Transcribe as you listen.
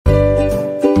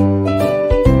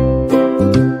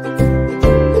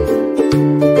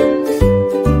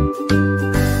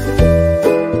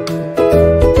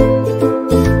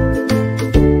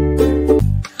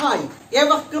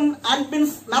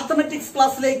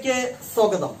ക്ലാസ്സിലേക്ക്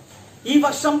സ്വാഗതം. ഈ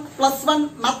വർഷം +1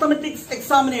 മാത്തമാറ്റിക്സ്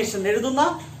എക്സാമിനേഷൻ എഴുതുന്ന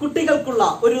കുട്ടികൾക്കുള്ള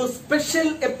ഒരു സ്പെഷ്യൽ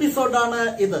എപ്പിസോഡാണ്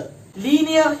ഇത്.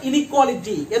 ലീനിയർ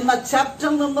ഇനിക്വാളിറ്റി എന്ന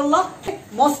ചാപ്റ്ററിൽ നിന്നുള്ള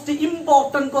most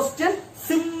important question,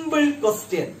 simple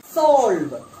question.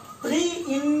 Solve 3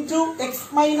 into x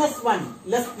minus 1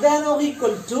 less than or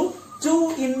equal to 2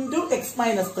 into x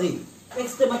minus 3.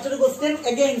 Next, മറ്റൊരു question.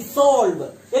 Again solve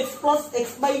x plus x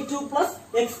by 2 plus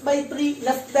x by 3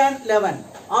 less than 11.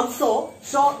 Also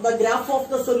show the graph of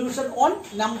the solution on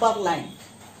number line.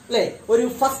 അല്ലെ, ഒരു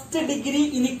first degree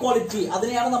inequality,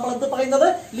 അതിനെയാണ് നമ്മൾ എന്ത് പറയുന്നത്?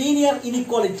 Linear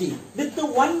inequality വിത്ത്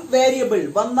 1 variable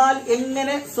വന്നാൽ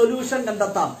എങ്ങനെ solution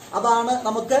കണ്ടെത്താം, അതാണ്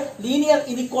നമുക്ക് ലീനിയർ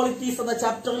ഇനിക്വാളിറ്റീസ് എന്ന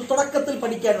ചാപ്റ്ററിൽ തുടക്കത്തിൽ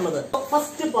പഠിക്കാനുള്ളത്.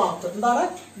 ഫസ്റ്റ് പാർട്ട് എന്താണ്?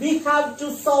 We have to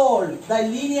solve the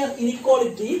linear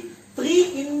inequality 3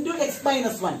 into x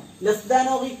minus 1 less than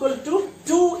or equal to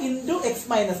 2 into x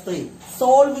minus 3.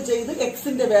 Solve ചെയ്ത്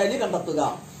എക്സിന്റെ വാല്യൂ കണ്ടെത്തുക.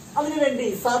 അതിനുവേണ്ടി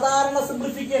സാധാരണ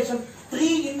സിംപ്ലിഫിക്കേഷൻ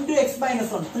 3 into x minus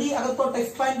 1, 3 അകത്തോട്ട്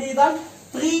എക്സ്പാൻഡ് ചെയ്താൽ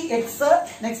 3x,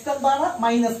 നെക്സ്റ്റ് എന്താണ്?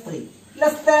 -3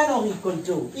 less than or equal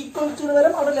to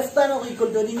വരും, അവിടെ less than or equal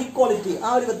to inequality, ആ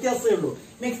ഒരു വ്യത്യാസമേ ഉള്ളൂ.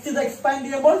 നെക്സ്റ്റ് ഇത് എക്സ്പാൻഡ്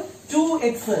ചെയ്യുമ്പോൾ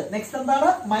 2x, നെക്സ്റ്റ് എന്താണ്?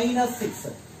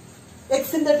 -6.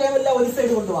 എക്സിന്റെ ടേബിളിലെ ഒരു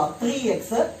സൈഡ് കൊണ്ടുപോവാം, 3x,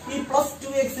 ഈ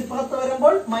 +2x ഇപ്പുറത്ത്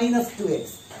വരുമ്പോൾ -2x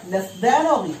less than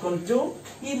or equal to,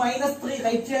 ഈ -3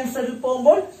 റൈറ്റ് ഹാൻഡ് സൈഡിൽ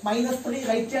പോകുമ്പോൾ -3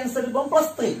 റൈറ്റ് ഹാൻഡ് സൈഡിൽ പോകുമ്പോൾ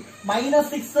 +3,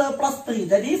 -6 +3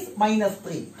 that is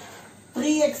 -3.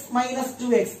 3x -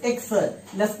 2x, x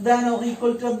less than or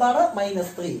equal to എന്താണ്?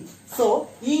 -3. സോ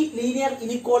ഈ ലീനിയർ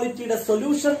ഇനിക്വാളിറ്റിയുടെ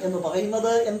സൊല്യൂഷൻ എന്ന്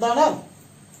പറയുന്നത് എന്താണ്?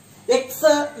 x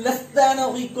less than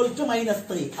or equal to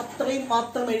 -3, അത്രയും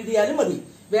മാത്രം എഴുതിയാലും മതി.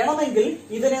 വേണമെങ്കിൽ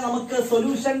ഇതിനെ നമുക്ക്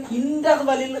സൊല്യൂഷൻ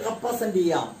ഇന്റർവെലിൽ റെപ്രസെന്റ്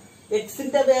ചെയ്യാം.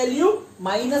 എക്സിന്റെ വാല്യൂ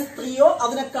 -3യോ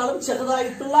അതിനേക്കാളും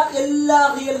ചെറുതായിട്ടുള്ള എല്ലാ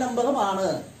റിയൽ നമ്പറും ആണ്.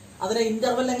 അതിനെ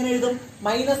ഇന്റർവെൽ എങ്ങനെ എഴുതും?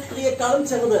 -3യേക്കാളും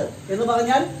ചെറുത് എന്ന്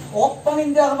പറഞ്ഞാൽ ഓപ്പൺ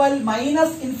ഇന്റർവെൽ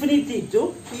 -∞ ടു,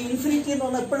 ഈ ഇൻഫിനിറ്റി എന്ന്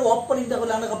പറഞ്ഞാൽ എപ്പോഴും ഓപ്പൺ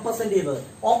ഇന്റർവെൽ ആണ് റെപ്രസെന്റ് ചെയ്തത്.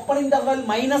 ഓപ്പൺ ഇന്റർവെൽ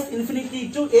 -∞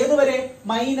 ടു ഏത് വരെ?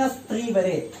 -3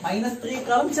 വരെ.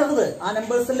 -3യേക്കാളും ചെറുത് ആ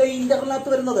നമ്പേഴ്സ് അല്ലേ ഈ ഇന്റർവെലിനകത്ത്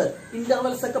വരുന്നത്.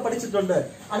 ഇന്റർവെൽസ് ഒക്കെ പഠിച്ചിട്ടുണ്ട്.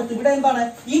 അടുത്ത് ഇവിടെ എന്താണ്?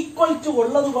 ഈക്വൽ ടു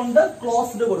ഉള്ളത് കൊണ്ട്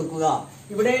ക്ലോസ്ഡ് കൊടുക്കുക.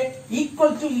 ഇവിടെ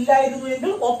ഈക്വൽ ടു ഇല്ലായിരുന്നു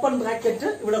എങ്കിൽ ഓപ്പൺ ബ്രാക്കറ്റ്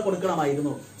ഇവിടെ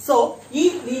കൊടുക്കണമായിരുന്നു. സോ ഈ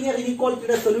ലീനിയർ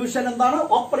ഇനിക്വാളിറ്റിയുടെ സൊല്യൂഷൻ എന്താണ്?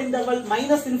 Open interval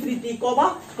 -∞,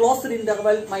 closed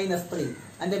interval -3.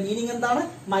 അതിന്റെ മീനിങ് എന്താണ്?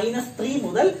 -3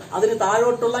 മുതൽ അതിന്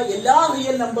താഴോട്ടുള്ള എല്ലാ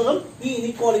റിയൽ നമ്പറും ഈ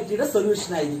ഇനിക്വാളിറ്റിയുടെ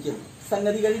സൊല്യൂഷൻ ആയിരിക്കും.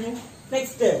 സംഗതി കഴിഞ്ഞു.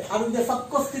 നെക്സ്റ്റ് അതിന്റെ സബ്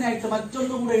ക്വസ്റ്റ്യൻ ആയിട്ട്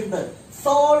മറ്റൊന്നും കൂടെ ഉണ്ട്.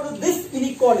 Solve this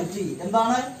inequality.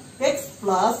 എന്താണ്? x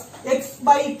plus x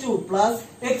by 2 plus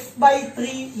x by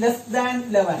 3 less than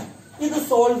 11. ഇത്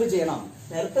സോൾവ് ചെയ്യണം.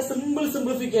 നേരത്തെ സിമ്പിൾ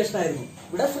സിംപ്ലിഫിക്കേഷൻ ആയിരുന്നു,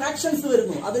 ഇവിടെ ഫ്രാക്ഷൻസ്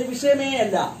വരുന്നു, അതൊരു വിഷയമേ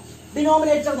അല്ല.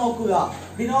 ഡിനോമിനേറ്റർ നോക്കുക.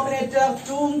 ഡിനോമിനേറ്റർ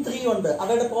 2ഉം 3 ഉണ്ട്,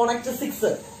 അവരുടെ പ്രോഡക്റ്റ്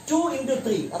 6. 2 into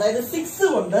 3 അതായത് 6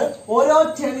 കൊണ്ട് ഓരോ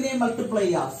ടേമിനെയും മൾട്ടിപ്ലൈ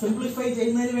ചെയ്യുക. സിംപ്ലിഫൈ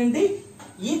ചെയ്യുന്നതിന് വേണ്ടി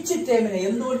ഈച്ച് ടേമിനെ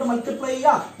എന്തുകൊണ്ട് മൾട്ടിപ്ലൈ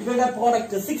ചെയ്യുക? ഇവരുടെ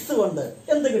പ്രോഡക്റ്റ് 6 കൊണ്ട്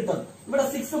എന്ത് കിട്ടും? ഇവിടെ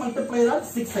 6 മൾട്ടിപ്ലൈ ചെയ്താൽ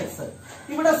 6x,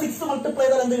 ഇവിടെ 6 മൾട്ടിപ്ലൈ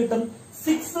ചെയ്താൽ എന്ത് കിട്ടും?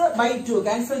 6/2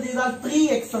 ക്യാൻസൽ ചെയ്താൽ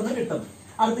 3x എന്ന് കിട്ടും.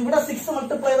 അടുത്ത് ഇവിടെ 6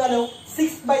 മൾട്ടിപ്ലൈ ചെയ്താലോ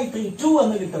 6/3 2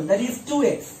 എന്ന് കിട്ടും, that is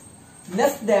 2x.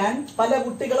 Less than, പല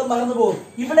കുട്ടികളും മറന്നു പോകും,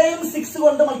 ഇവിടെയും 6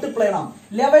 കൊണ്ട് മൾട്ടിപ്ലൈ ചെയ്യണം.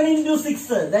 11 into 6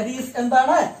 ദാറ്റ് ഈസ്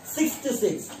എന്താണ്?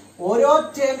 66. ഓരോ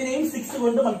ടേമിനെയും 6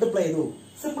 കൊണ്ട് മൾട്ടിപ്ലൈ ചെയ്തു.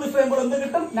 സിംപ്ലിഫൈ ചെയ്യുമ്പോൾ എന്ത്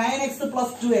കിട്ടും? 9x +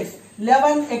 2x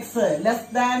 11x less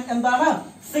than എന്താണ്?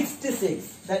 66.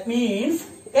 That means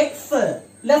x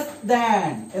less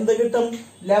than എന്ത് കിട്ടും?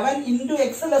 11 into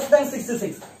x ലെസ് ദാൻ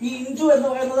 66. ഈ ഇൻറ്റു എന്ന്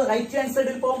പറയുന്നത് റൈറ്റ് ഹാൻഡ്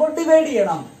സൈഡിൽ പോകുമ്പോൾ ഡിവൈഡ്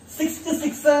ചെയ്യണം.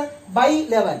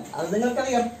 66/11 അത്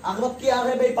നിങ്ങൾക്കറിയാം.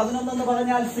 66/11 എന്ന്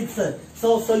പറഞ്ഞാൽ 6. സോ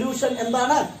സൊല്യൂഷൻ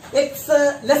എന്താണ്? x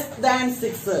less than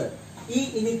 6. ഈ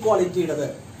ഇനിക്വാളിറ്റിയുടേത്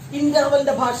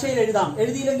ഇന്റർവെലിന്റെ ഭാഷയിൽ എഴുതാം.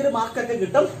 എഴുതിയില്ലെങ്കിൽ മാർക്കൊക്കെ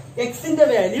കിട്ടും. എക്സിന്റെ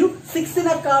വാല്യൂ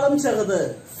 6നേക്കാളും ചെറുത്.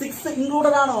 6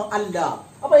 ഇൻക്ലൂഡഡ് ആണോ? അല്ല.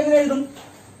 അപ്പൊ എങ്ങനെ എഴുതും?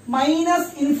 -∞,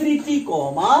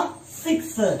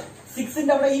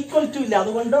 6ന്റെ അവിടെ ഈക്വൽ ടു ഇല്ല,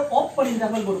 അതുകൊണ്ട് ഓപ്പൺ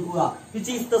ഇന്റർവെൽ കൊടുക്കുക.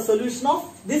 Which is the solution of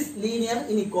this linear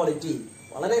inequality.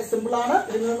 വളരെ സിമ്പിൾ ആണ്,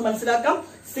 ഇതിൽ നിന്ന് മനസ്സിലാക്കാം.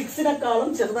 6നേക്കാളും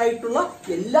ചെറുതായിട്ടുള്ള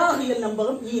എല്ലാ റിയൽ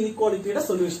നമ്പറും ഈ ഇനിക്വാളിറ്റിയുടെ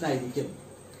സൊല്യൂഷൻ ആയിരിക്കും.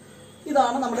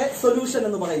 ഇതാണ് നമ്മുടെ സൊല്യൂഷൻ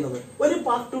എന്ന് പറയുന്നത്. ഒരു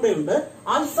പാർട്ട് കൂടെ ഉണ്ട്.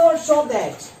 Also show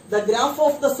that the graph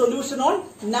of the solution on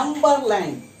number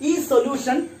line. ഈ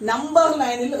സൊല്യൂഷൻ നമ്പർ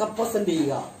ലൈനിൽ റെപ്രസെന്റ്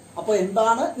ചെയ്യുക. അപ്പൊ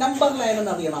എന്താണ് നമ്പർ ലൈൻ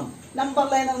എന്ന് അറിയണം. നമ്പർ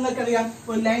ലൈൻ നിങ്ങൾക്കറിയാം,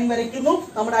 ഒരു ലൈൻ വരയ്ക്കുന്നു,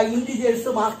 നമ്മുടെ ഇന്റിജേഴ്സ്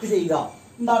മാർക്ക് ചെയ്യുക.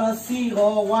 എന്താണ്? 0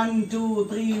 1 2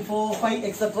 3 4 5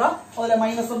 എക്സെട്ര, അതുപോലെ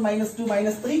 -1 -2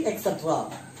 -3 എക്സെട്ര.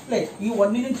 അല്ലെ? ഈ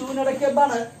 1നും 2നും ഇടയ്ക്ക്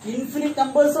എന്താണ് ഇൻഫിനിറ്റ്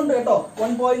നമ്പേഴ്സ് ഉണ്ട് കേട്ടോ.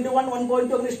 1.1,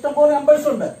 1.2 അങ്ങനെ ഇഷ്ടംപോലെ നമ്പേഴ്സ്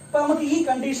ഉണ്ട്. അപ്പൊ നമുക്ക് ഈ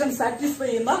കണ്ടീഷൻ സാറ്റിസ്ഫൈ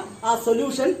ചെയ്യുന്ന ആ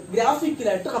സൊല്യൂഷൻ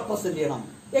ഗ്രാഫിക്കലായിട്ട് റെപ്രസെന്റ് ചെയ്യണം.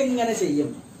 എങ്ങനെ ചെയ്യും?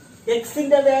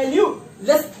 എക്സിന്റെ വാല്യൂ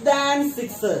ലെസ് ദാൻ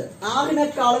 6,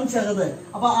 ആറിനേക്കാളും ചെറുത്.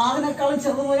 അപ്പൊ ആറിനേക്കാളും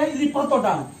ചെറുത് എന്ന് പറഞ്ഞാൽ ഇത്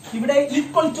ഇപ്പുറത്തോട്ടാണ്. ഇവിടെ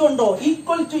ഈക്വൽ ടു ഉണ്ടോ?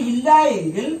 ഈക്വൽ ടു ഇല്ല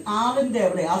എങ്കിൽ ആറിന്റെ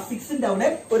അവിടെ, ആ 6ന്റെ അവിടെ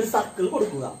ഒരു സർക്കിൾ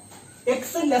കൊടുക്കുക.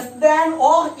 X less than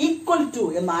or equal to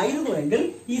എന്നായിരുന്നുവെങ്കിൽ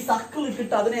ഈ സർക്കിൾ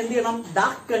ഇട്ടിട്ട് അതിനെ എന്ത് ചെയ്യണം?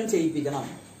 ഡാർക്കൺ ചെയ്യിപ്പിക്കണം.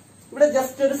 ഇവിടെ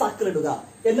ജസ്റ്റ് ഒരു സർക്കിൾ ഇടുക.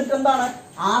 എന്നിട്ട് എന്താണ്?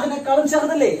 ആറിനേക്കാളും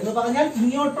ചെറുതല്ലേ എന്ന് പറഞ്ഞാൽ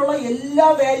ഇങ്ങോട്ടുള്ള എല്ലാ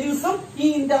വാല്യൂസും ഈ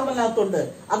ഇന്റർവെലിനകത്തുണ്ട്.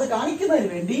 അത് കാണിക്കുന്നതിന്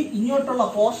വേണ്ടി ഇങ്ങോട്ടുള്ള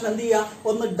പോർഷൻ എന്ത് ചെയ്യുക?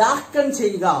 ഒന്ന് ഡാർക്കൺ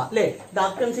ചെയ്യുക. അല്ലെ?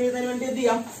 ഡാർക്കൺ ചെയ്യുന്നതിന് വേണ്ടി എന്ത്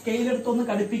ചെയ്യാം? സ്കെയിൽ എടുത്തൊന്ന്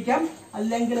കടുപ്പിക്കാം.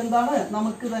 അല്ലെങ്കിൽ എന്താണ്,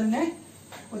 നമുക്ക് തന്നെ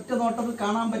ഒറ്റ നോട്ടത്തിൽ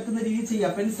കാണാൻ പറ്റുന്ന രീതി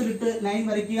ചെയ്യാം. പെൻസിലിട്ട് ലൈൻ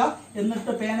വരയ്ക്കുക.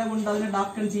 എന്നിട്ട് പേന കൊണ്ട് അതിനെ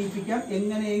ഡാർക്കൺ ചെയ്യിപ്പിക്കാം.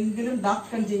 എങ്ങനെയെങ്കിലും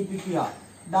ഡാർക്കൺ ചെയ്യിപ്പിക്കുക.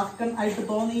 ഡാർക്കൺ ആയിട്ട്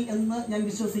തോന്നി എന്ന് ഞാൻ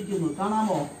വിശ്വസിക്കുന്നു.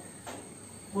 കാണാമോ?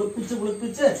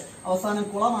 കുളിപ്പിച്ച് അവസാനം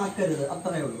കുളമാക്കരുത്.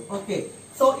 അത്രയേ ഉള്ളൂ. ഓക്കെ.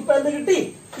 സോ ഇപ്പൊ എന്ത് കിട്ടി?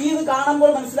 ഈ ഇത്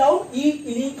കാണുമ്പോൾ മനസ്സിലാവും ഈ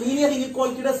ലീനിയർ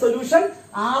ഇനിക്വാളിറ്റിയുടെ സൊല്യൂഷൻ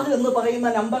 6 എന്ന്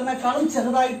പറയുന്ന നമ്പറിനേക്കാളും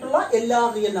ചെറുതായിട്ടുള്ള എല്ലാ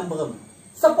റിയൽ നമ്പറും.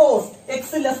 Suppose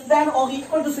X less than or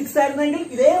equal to 6 ആയിരുന്നെങ്കിൽ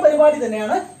ഇതേ പരിപാടി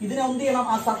തന്നെയാണ്. ഇതിനെ എന്ത് ചെയ്യണം?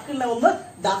 ആ സർക്കിളിനെ ഒന്ന്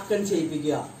ഡാർക്കൺ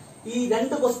ചെയ്യിപ്പിക്കുക. ഈ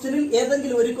 2 ക്വസ്റ്റ്യനിൽ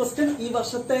ഏതെങ്കിലും ഒരു ക്വസ്റ്റ്യൻ ഈ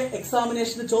വർഷത്തെ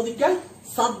എക്സാമിനേഷന് ചോദിക്കാൻ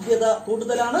സാധ്യത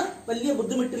കൂടുതലാണ്. വലിയ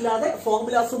ബുദ്ധിമുട്ടില്ലാതെ,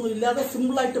 ഫോർമുലാസ് ഒന്നും ഇല്ലാതെ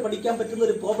സിമ്പിൾ ആയിട്ട് പഠിക്കാൻ പറ്റുന്ന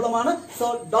ഒരു പ്രോബ്ലമാണ്. So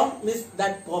don't miss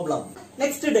that problem.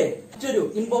 Next day മറ്റൊരു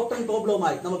ഇമ്പോർട്ടന്റ്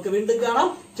പ്രോബ്ലവുമായി നമുക്ക് വീണ്ടും കാണാം.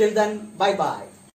 Till then bye bye.